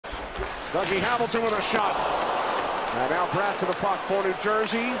Dougie Hamilton with a shot. And now Bratt to the puck for New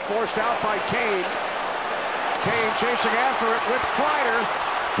Jersey. Forced out by Kane. Kane chasing after it with Kreider.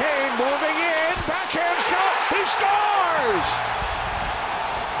 Kane moving in. Backhand shot. He scores!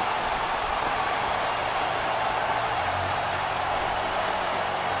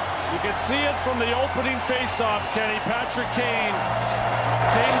 You can see it from the opening faceoff, Kenny. Patrick Kane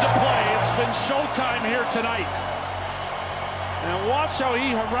came to play. It's been showtime here tonight. And watch how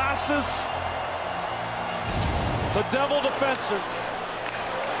he harasses the Devil defenseman,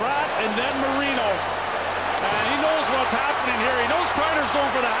 Bratt, and then Marino. And he knows what's happening here. He knows Kreider's going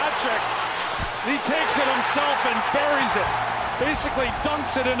for the hat trick. He takes it himself and buries it. Basically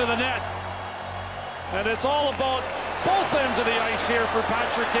dunks it into the net. And it's all about both ends of the ice here for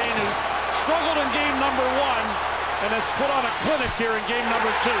Patrick Kane, who struggled in game number 1 and has put on a clinic here in game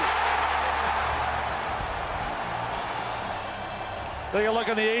number 2. Take a look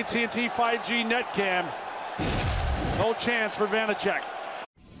on the AT&T 5G net cam. No chance for Vanacek.